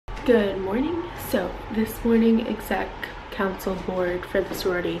Good morning. So this morning exec council board for the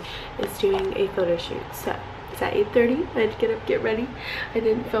sorority is doing a photo shoot. So it's at 8:30. I had to get up, get ready. I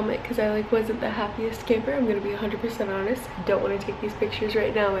didn't film it because I wasn't the happiest camper. I'm gonna be 100% honest. I don't want to take these pictures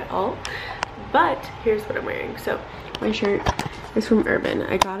right now at all. But here's what I'm wearing. So my shirt is from Urban.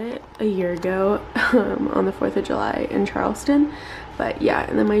 I got it a year ago on the 4th of July in Charleston. But yeah,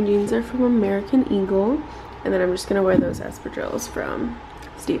 and then my jeans are from American Eagle. And then I'm just gonna wear those espadrilles from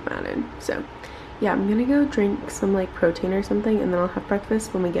Steve Madden. So yeah, I'm gonna go drink some like protein or something, and then I'll have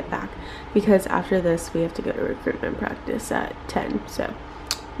breakfast when we get back, because after this we have to go to recruitment practice at 10. So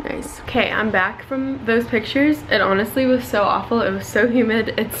nice. Okay, I'm back from those pictures. It honestly was so awful. It was so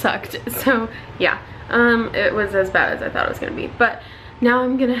humid, it sucked. So yeah, it was as bad as I thought it was gonna be. But now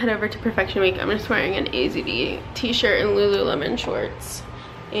I'm gonna head over to Perfection Week. I'm just wearing an AZD t-shirt and Lululemon shorts,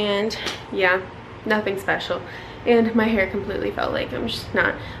 and yeah, nothing special. And my hair completely felt like I'm just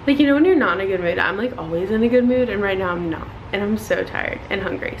not, like, you know when you're not in a good mood? I'm like always in a good mood, and right now I'm not, and I'm so tired and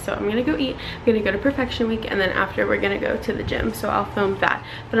hungry. So I'm gonna go eat. I'm gonna go to Perfection Week, and then after we're gonna go to the gym, so I'll film that.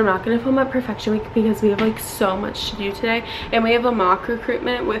 But I'm not gonna film at Perfection Week because we have like so much to do today, and we have a mock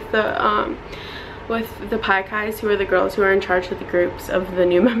recruitment with the Pi Kais, who are the girls who are in charge of the groups of the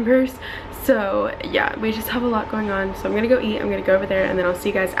new members. So yeah, we just have a lot going on. So I'm gonna go eat, I'm gonna go over there, and then I'll see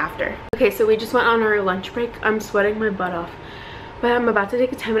you guys after. Okay, so we just went on our lunch break. I'm sweating my butt off, but I'm about to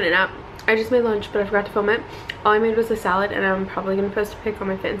take a 10-minute nap. I just made lunch, but I forgot to film it. All I made was a salad, and I'm probably gonna post a pic on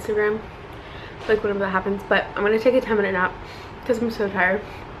my Instagram, like whenever that happens. But I'm gonna take a 10-minute nap because I'm so tired,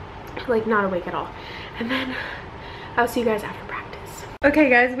 like not awake at all. And then I'll see you guys after practice.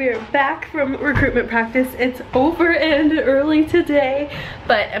 Okay guys, we are back from recruitment practice. It's over and early today,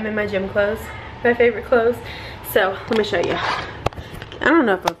 but I'm in my gym clothes, my favorite clothes. So let me show you. I don't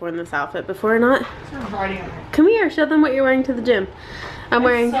know if I've worn this outfit before or not. Come here, show them what you're wearing to the gym. I'm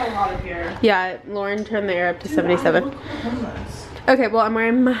wearing, so hot up here. Yeah, Lauren turned the air up to 77. Okay, well I'm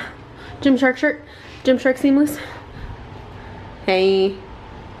wearing my Gymshark shirt, Gymshark seamless. Hey,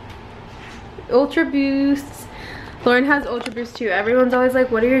 Ultra Boosts. Lauren has Ultra Boost too. Everyone's always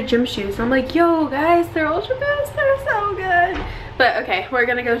like, what are your gym shoes? I'm like, yo guys, they're Ultra Boost, they're so good. But okay, we're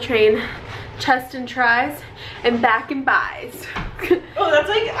gonna go train chest and tries and back and buys. Oh, that's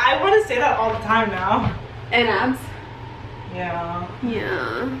like, I want to say that all the time now. And abs. Yeah.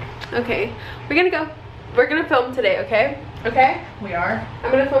 Yeah. Okay, we're gonna go. We're gonna film today, okay? Okay? We are.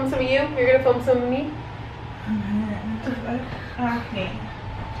 I'm gonna film some of you, you're gonna film some of me. Acne.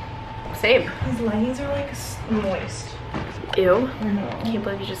 Same. His leggings are like moist. Ew. I know. Can't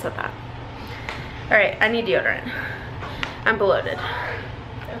believe you just said that. Alright, I need deodorant. I'm bloated.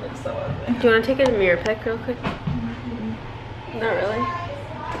 I look so ugly. Do you want to take a mirror pic real quick? Not really.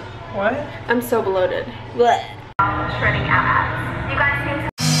 What? I'm so bloated. Blech. Shredding abs. You guys need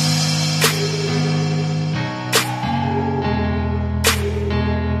to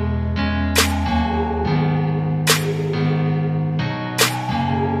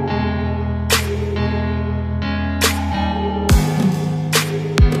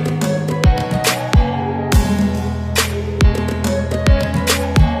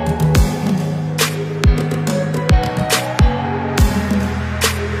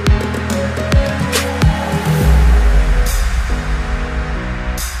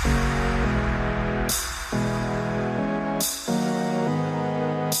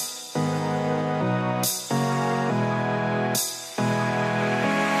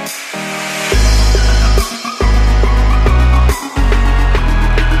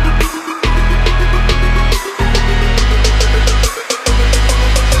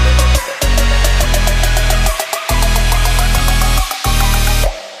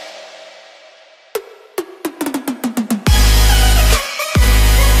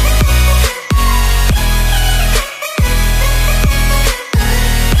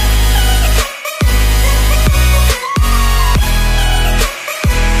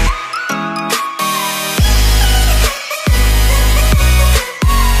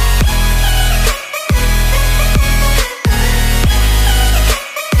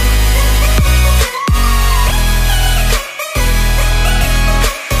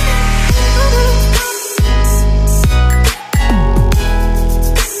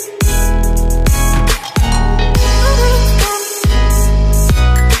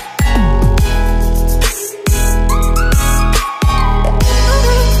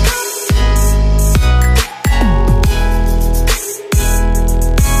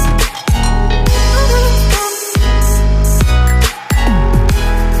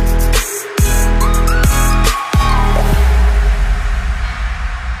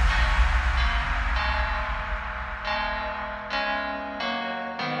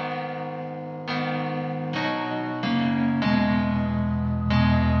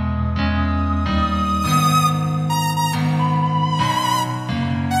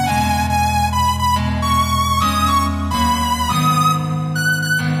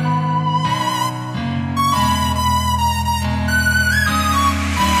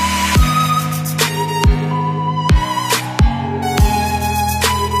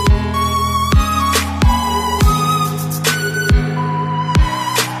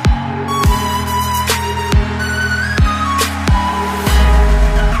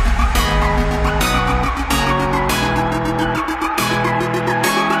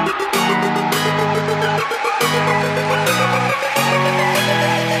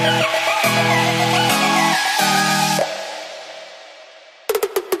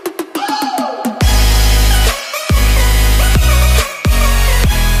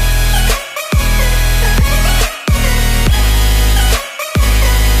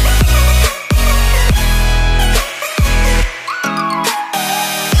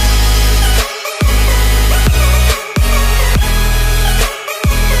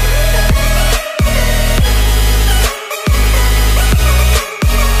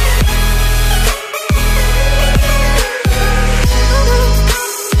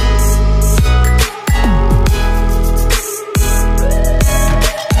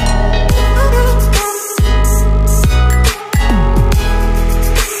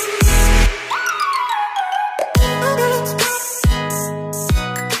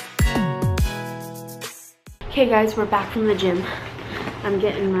Okay guys, we're back from the gym. I'm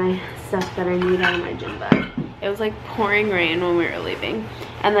getting my stuff that I need out of my gym bag. It was like pouring rain when we were leaving.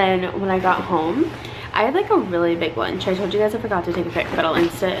 And then when I got home, I had like a really big lunch. I told you guys I forgot to take a pic, but I'll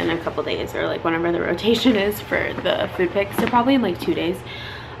insta it in a couple days, or like whenever the rotation is for the food pics. So probably in like 2 days,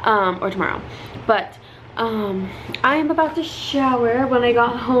 or tomorrow. But I am about to shower. When I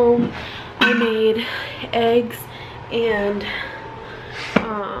got home, I made eggs and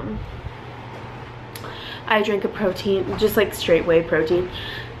I drank a protein, just like straight whey protein.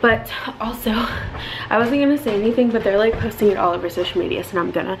 But also, I wasn't gonna say anything, but they're like posting it all over social media, so now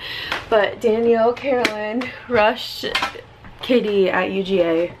I'm gonna. But Danielle, Carolyn, Rush, Katie at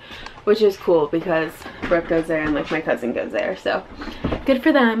UGA, which is cool because Brooke goes there and like my cousin goes there, so good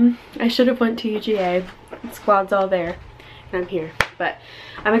for them. I should have went to UGA. The squad's all there, and I'm here. But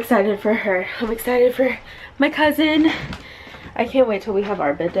I'm excited for her. I'm excited for my cousin. I can't wait till we have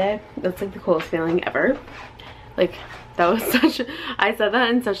our bday. That's like the coolest feeling ever. Like, that was such, I said that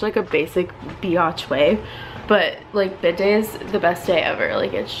in such like a basic biatch way, but like bday is the best day ever.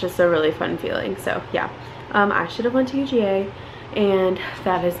 Like, it's just a really fun feeling. So yeah, I should have went to UGA, and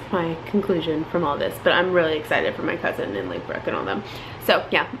that is my conclusion from all this. But I'm really excited for my cousin and like Brooke and all them. So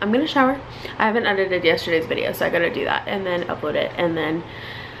yeah, I'm gonna shower. I haven't edited yesterday's video, so I gotta do that and then upload it, and then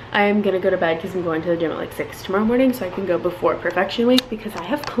I'm gonna go to bed because I'm going to the gym at like 6 tomorrow morning, so I can go before Perfection Week because I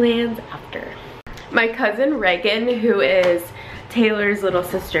have plans after. My cousin Reagan, who is Taylor's little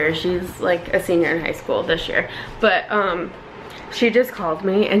sister, she's like a senior in high school this year, but she just called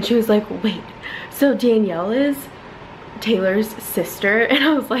me and she was like, wait, so Danielle is Taylor's sister? And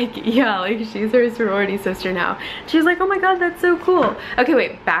I was like, yeah, like she's her sorority sister now. She was like, oh my god, that's so cool. Okay,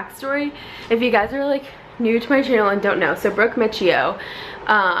 wait, backstory. If you guys are like new to my channel and don't know, so Brooke Michio,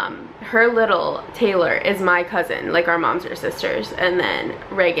 her little Taylor is my cousin, like our moms are sisters, and then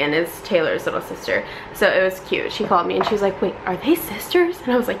Reagan is Taylor's little sister. So it was cute. She called me and she was like, wait, are they sisters?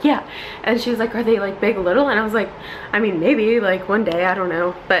 And I was like, yeah. And she was like, are they like big little? And I was like, I mean, maybe like one day, I don't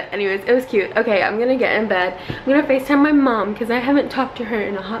know. But anyways, it was cute. Okay, I'm gonna get in bed. I'm gonna FaceTime my mom because I haven't talked to her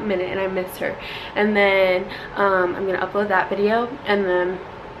in a hot minute and I miss her. And then I'm gonna upload that video, and then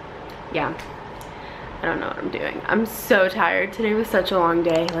yeah, I don't know what I'm doing. I'm so tired. Today was such a long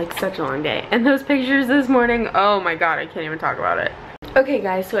day, like such a long day. And those pictures this morning, oh my god, I can't even talk about it. Okay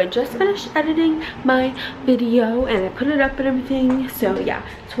guys, so I just finished editing my video and I put it up and everything. So yeah,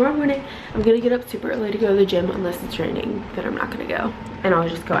 tomorrow morning I'm gonna get up super early to go to the gym, unless it's raining, then I'm not gonna go. And I'll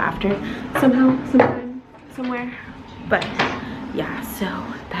just go after somehow, sometime, somewhere. But yeah, so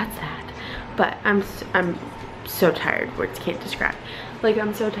that's that. But I'm so tired, words can't describe. Like,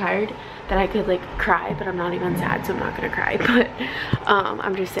 I'm so tired that I could like cry, but I'm not even sad, so I'm not gonna cry. But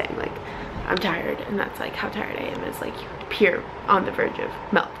I'm just saying, like, I'm tired, and that's like how tired I am, is like pure on the verge of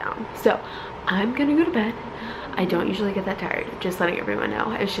meltdown. So I'm gonna go to bed. I don't usually get that tired, just letting everyone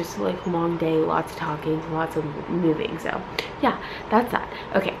know. It's just like a long day, lots of talking, lots of moving. So yeah, that's that.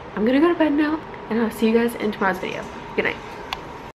 Okay, I'm gonna go to bed now, and I'll see you guys in tomorrow's video. Good night.